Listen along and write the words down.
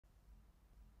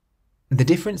The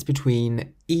difference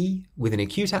between E with an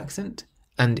acute accent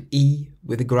and E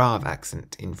with a grave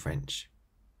accent in French.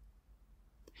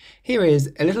 Here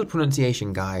is a little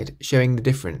pronunciation guide showing the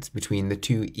difference between the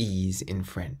two E's in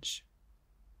French.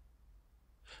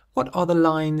 What are the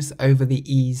lines over the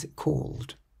E's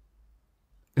called?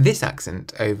 This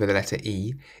accent over the letter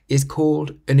E is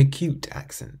called an acute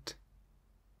accent.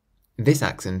 This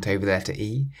accent over the letter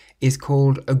E is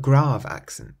called a grave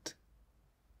accent.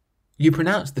 You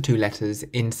pronounce the two letters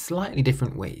in slightly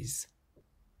different ways.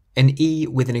 An E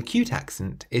with an acute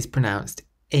accent is pronounced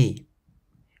E,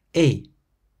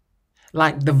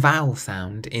 like the vowel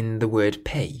sound in the word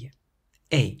pay,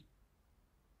 E.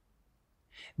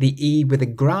 The E with a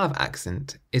grave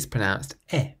accent is pronounced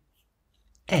E,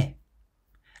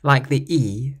 like the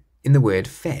E in the word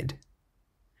fed.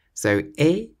 So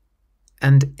E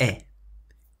and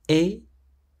E.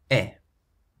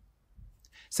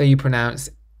 So you pronounce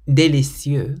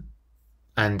délicieux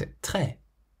and très,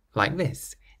 like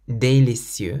this,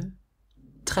 délicieux,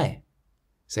 très.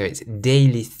 So it's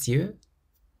délicieux,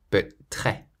 but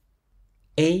très.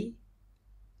 E.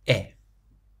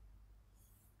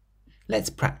 Let's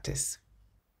practice.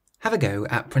 Have a go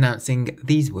at pronouncing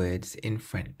these words in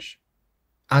French.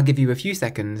 I'll give you a few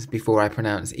seconds before I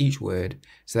pronounce each word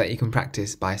so that you can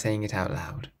practice by saying it out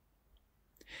loud.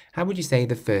 How would you say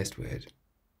the first word?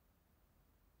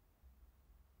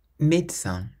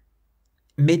 Médecin.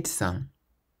 Médecin.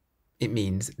 It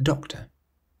means doctor.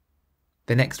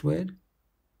 The next word?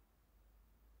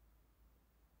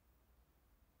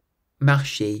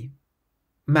 Marché.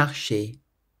 Marché.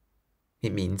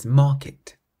 It means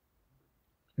market.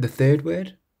 The third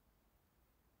word?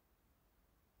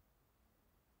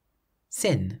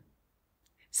 Scène.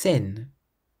 Scène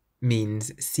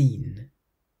means scene.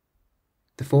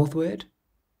 The fourth word?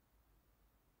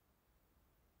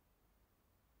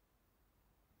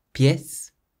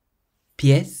 Pièce.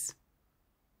 Pièce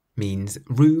means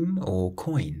room or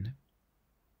coin.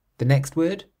 The next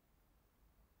word?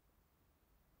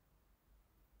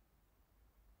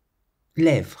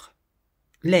 Lèvres.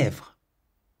 Lèvres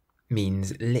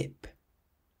means lip.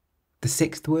 The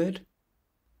sixth word?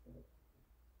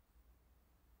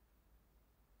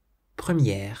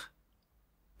 Première.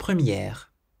 Première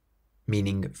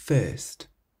meaning first.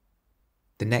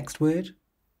 The next word?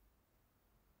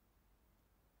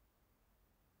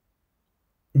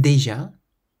 Déjà.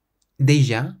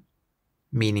 Déjà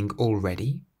meaning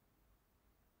already.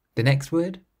 The next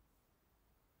word?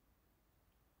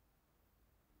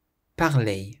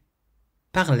 Parler.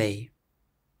 Parler.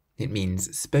 It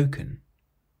means spoken.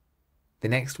 The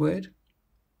next word?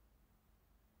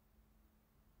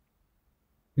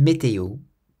 Météo.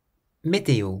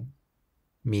 Météo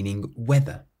meaning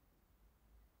weather.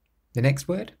 The next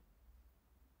word?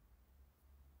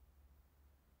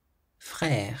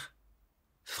 Frère.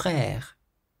 Frère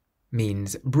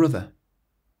means brother.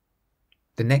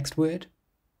 The next word?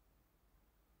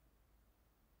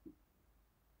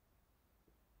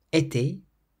 Été.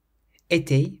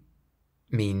 Été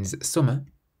means summer.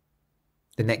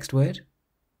 The next word?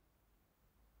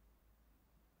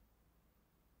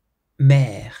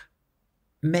 Mère.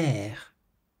 Mère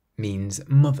means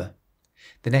mother.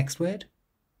 The next word?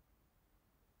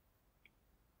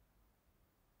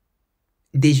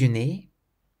 Déjeuner.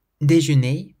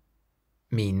 Déjeuner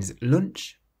means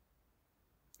lunch.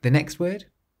 The next word?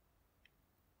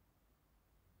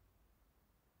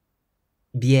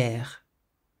 Bière.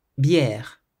 Bière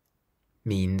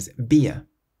means beer.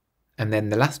 And then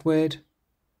the last word?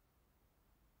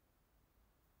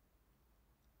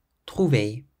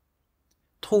 Trouver.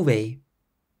 Trouver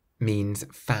means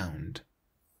found.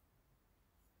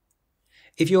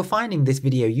 If you're finding this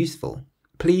video useful,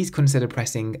 please consider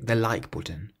pressing the like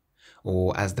button,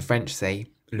 or as the French say,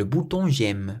 le bouton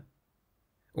j'aime.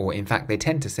 Or in fact they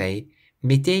tend to say,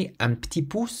 mettez un petit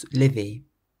pouce levé,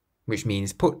 which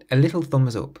means put a little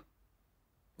thumbs up.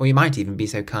 Or you might even be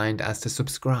so kind as to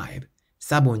subscribe,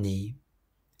 s'abonner,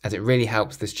 as it really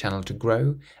helps this channel to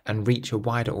grow and reach a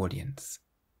wider audience.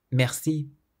 Merci.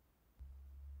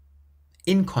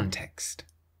 In context.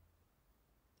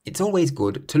 It's always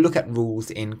good to look at rules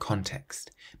in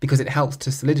context, because it helps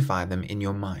to solidify them in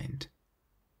your mind.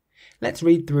 Let's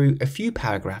read through a few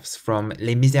paragraphs from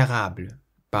Les Misérables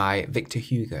by Victor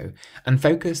Hugo and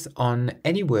focus on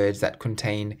any words that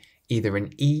contain either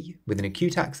an E with an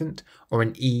acute accent or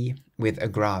an E with a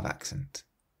grave accent.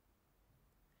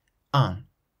 1.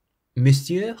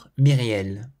 Monsieur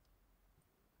Myriel.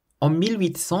 En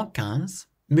 1815,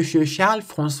 Monsieur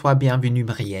Charles-François Bienvenu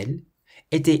Myriel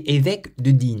était évêque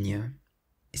de Digne.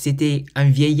 C'était un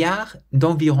vieillard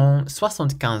d'environ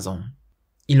 75 ans.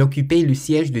 Il occupait le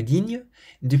siège de Digne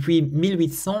depuis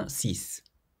 1806.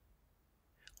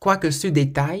 Quoique ce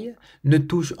détail ne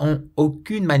touche en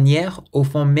aucune manière au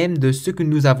fond même de ce que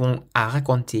nous avons à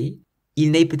raconter,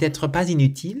 il n'est peut-être pas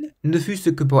inutile, ne fût-ce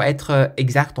que pour être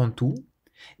exact en tout,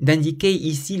 d'indiquer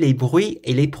ici les bruits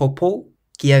et les propos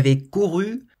qui avaient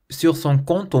couru sur son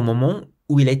compte au moment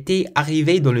où il était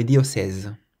arrivé dans le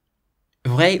diocèse.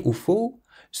 Vrai ou faux,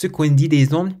 ce qu'on dit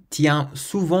des hommes tient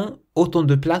souvent autant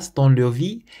de place dans leur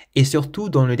vie et surtout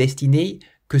dans leur destinée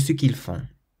que ce qu'ils font.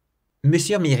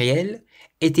 Monsieur Myriel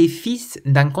était fils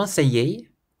d'un conseiller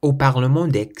au Parlement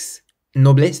d'Aix,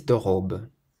 noblesse de robe.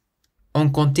 On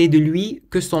comptait de lui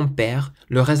que son père,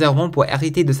 le réservant pour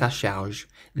hériter de sa charge,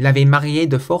 l'avait marié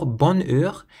de fort bonne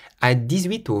heure à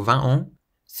 18 ou 20 ans,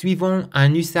 suivant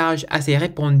un usage assez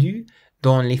répandu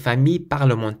dans les familles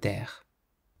parlementaires.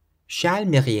 Charles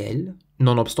Myriel,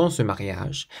 nonobstant ce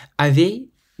mariage, avait,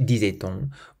 disait-on,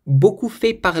 beaucoup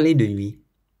fait parler de lui.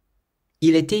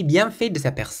 Il était bien fait de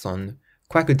sa personne,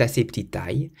 quoique d'assez petite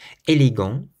taille,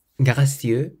 élégant,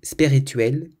 gracieux,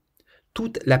 spirituel.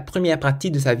 Toute la première partie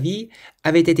de sa vie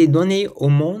avait été donnée au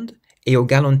monde et aux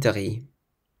galanteries.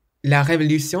 La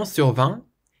Révolution survint,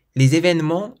 les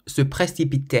événements se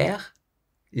précipitèrent,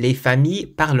 les familles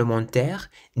parlementaires,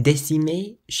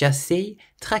 décimées, chassées,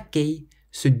 traquées,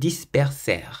 se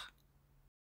dispersèrent.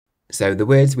 So the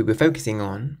words we were focusing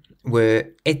on were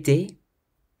était,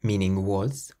 meaning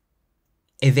was,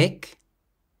 évêque,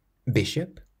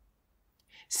 bishop,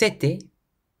 c'était,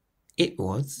 it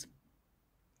was,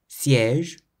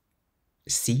 siège,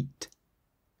 seat,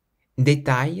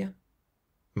 détail,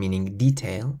 meaning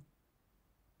detail,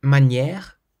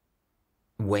 manière,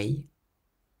 way,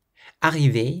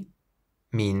 arrivé,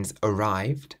 means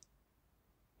arrived,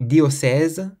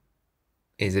 diocèse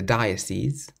is a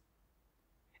diocese,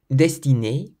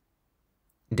 destinée,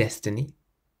 destiny,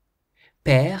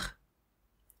 père,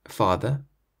 father,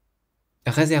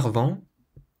 réservant,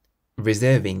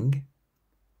 reserving,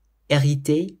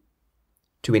 hérité,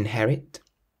 to inherit,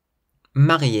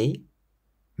 marié,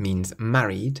 means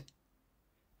married,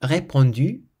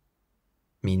 répandu,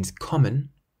 means common,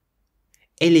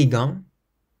 élégant,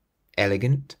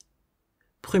 elegant,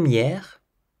 première,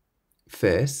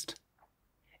 first,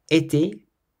 été,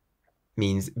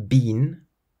 means been,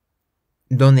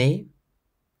 donné,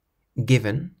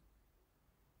 given,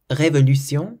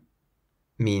 révolution,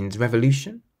 means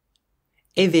revolution,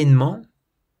 événement,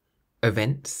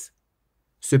 events,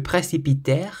 se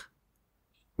précipitèrent,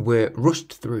 were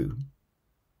rushed through,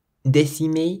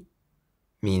 décimé,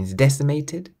 means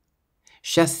decimated,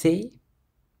 chassé,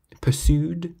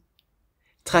 pursued,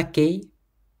 traqué,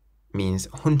 means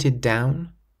hunted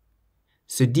down,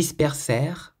 se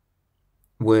dispersèrent,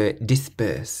 were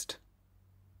dispersed.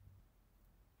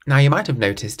 Now you might have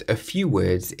noticed a few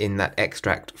words in that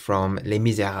extract from Les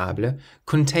Misérables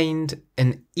contained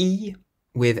an E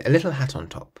with a little hat on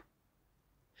top.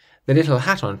 The little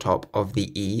hat on top of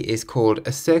the E is called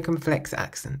a circumflex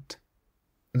accent.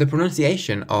 The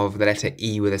pronunciation of the letter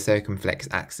E with a circumflex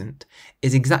accent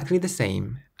is exactly the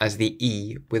same as the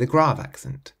E with a grave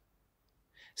accent.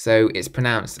 So it's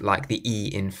pronounced like the E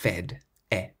in fed,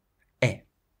 e.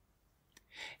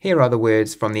 Here are the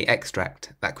words from the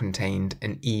extract that contained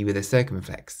an E with a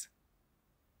circumflex.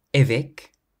 Évêque,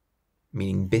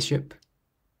 meaning bishop.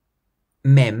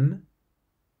 Même,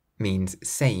 means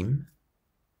same.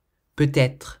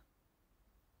 Peut-être,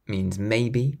 means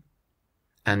maybe.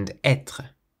 And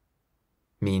être,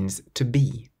 means to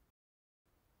be.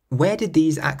 Where did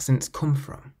these accents come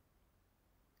from?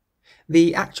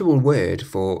 The actual word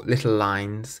for little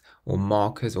lines or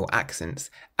markers or accents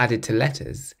added to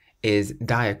letters is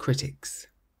diacritics,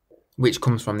 which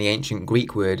comes from the ancient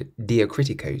Greek word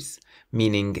diakritikos,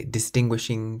 meaning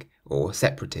distinguishing or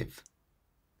separative.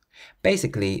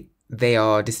 Basically, they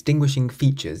are distinguishing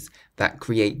features that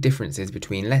create differences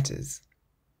between letters.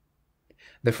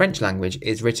 The French language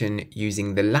is written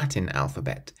using the Latin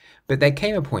alphabet, but there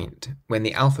came a point when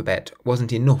the alphabet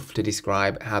wasn't enough to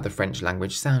describe how the French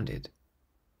language sounded.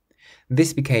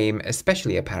 This became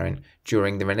especially apparent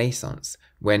during the Renaissance,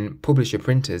 when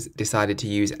publisher-printers decided to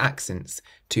use accents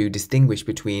to distinguish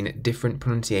between different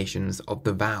pronunciations of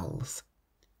the vowels.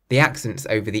 The accents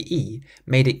over the E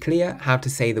made it clear how to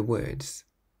say the words.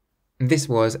 This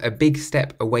was a big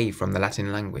step away from the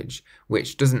Latin language,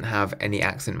 which doesn't have any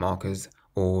accent markers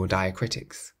or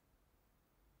diacritics.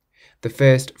 The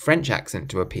first French accent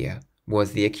to appear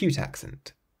was the acute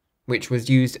accent, which was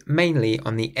used mainly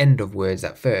on the end of words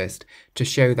at first to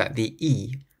show that the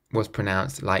E was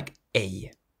pronounced like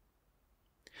A.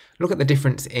 Look at the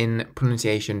difference in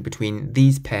pronunciation between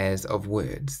these pairs of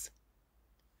words.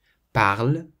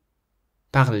 Parle,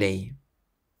 parler.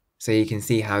 So you can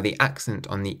see how the accent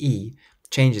on the E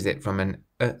changes it from an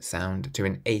E sound to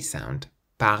an A sound.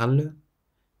 Parle,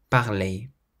 parler.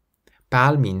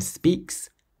 Parle means speaks,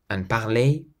 and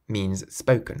parler means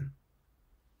spoken.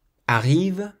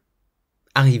 Arrive,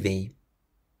 arriver.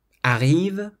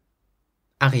 Arrive,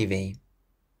 arriver.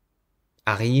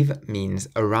 Arrive means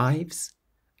arrives,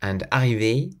 and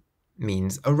arriver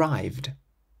means arrived.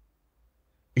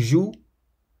 Joue,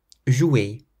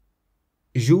 jouer.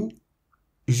 Joue,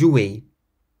 jouer.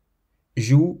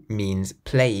 Joue means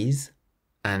plays,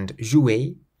 and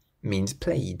jouer means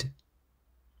played.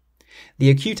 The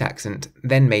acute accent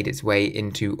then made its way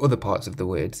into other parts of the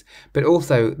words, but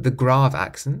also the grave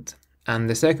accent and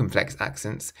the circumflex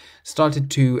accents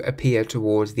started to appear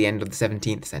towards the end of the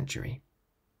 17th century.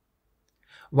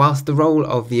 Whilst the role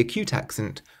of the acute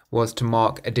accent was to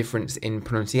mark a difference in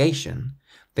pronunciation,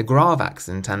 the grave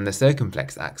accent and the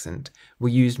circumflex accent were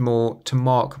used more to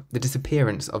mark the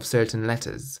disappearance of certain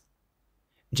letters.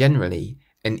 Generally,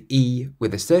 an E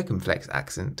with a circumflex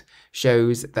accent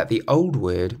shows that the old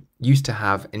word used to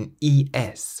have an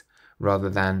ES rather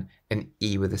than an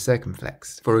E with a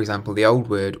circumflex. For example, the old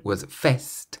word was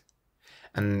feste,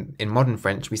 and in modern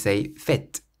French we say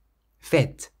fête,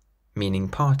 fête, meaning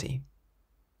party.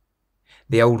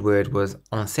 The old word was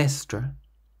ancestre,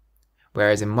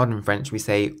 whereas in modern French we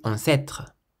say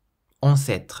ancêtre,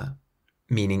 ancêtre,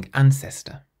 meaning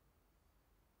ancestor.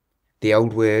 The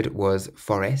old word was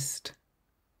forest,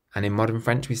 and in modern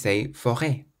French we say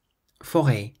forêt,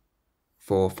 forêt,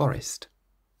 for forest.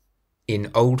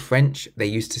 In Old French they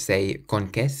used to say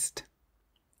conquête.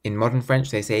 In modern French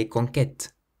they say conquête,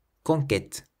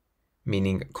 conquête,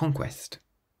 meaning conquest.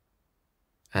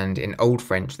 And in Old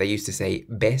French they used to say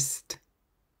best,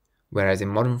 whereas in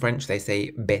modern French they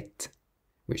say bête,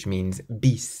 which means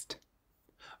beast.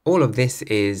 All of this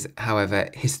is, however,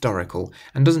 historical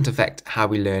and doesn't affect how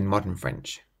we learn modern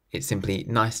French. It's simply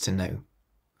nice to know.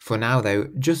 For now though,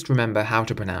 just remember how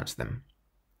to pronounce them.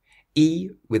 E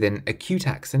with an acute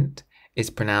accent is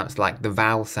pronounced like the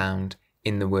vowel sound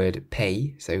in the word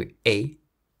pay, so E,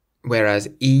 whereas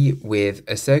E with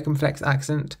a circumflex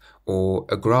accent or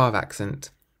a grave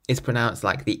accent is pronounced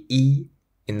like the E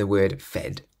in the word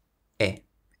fed, e,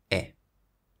 e.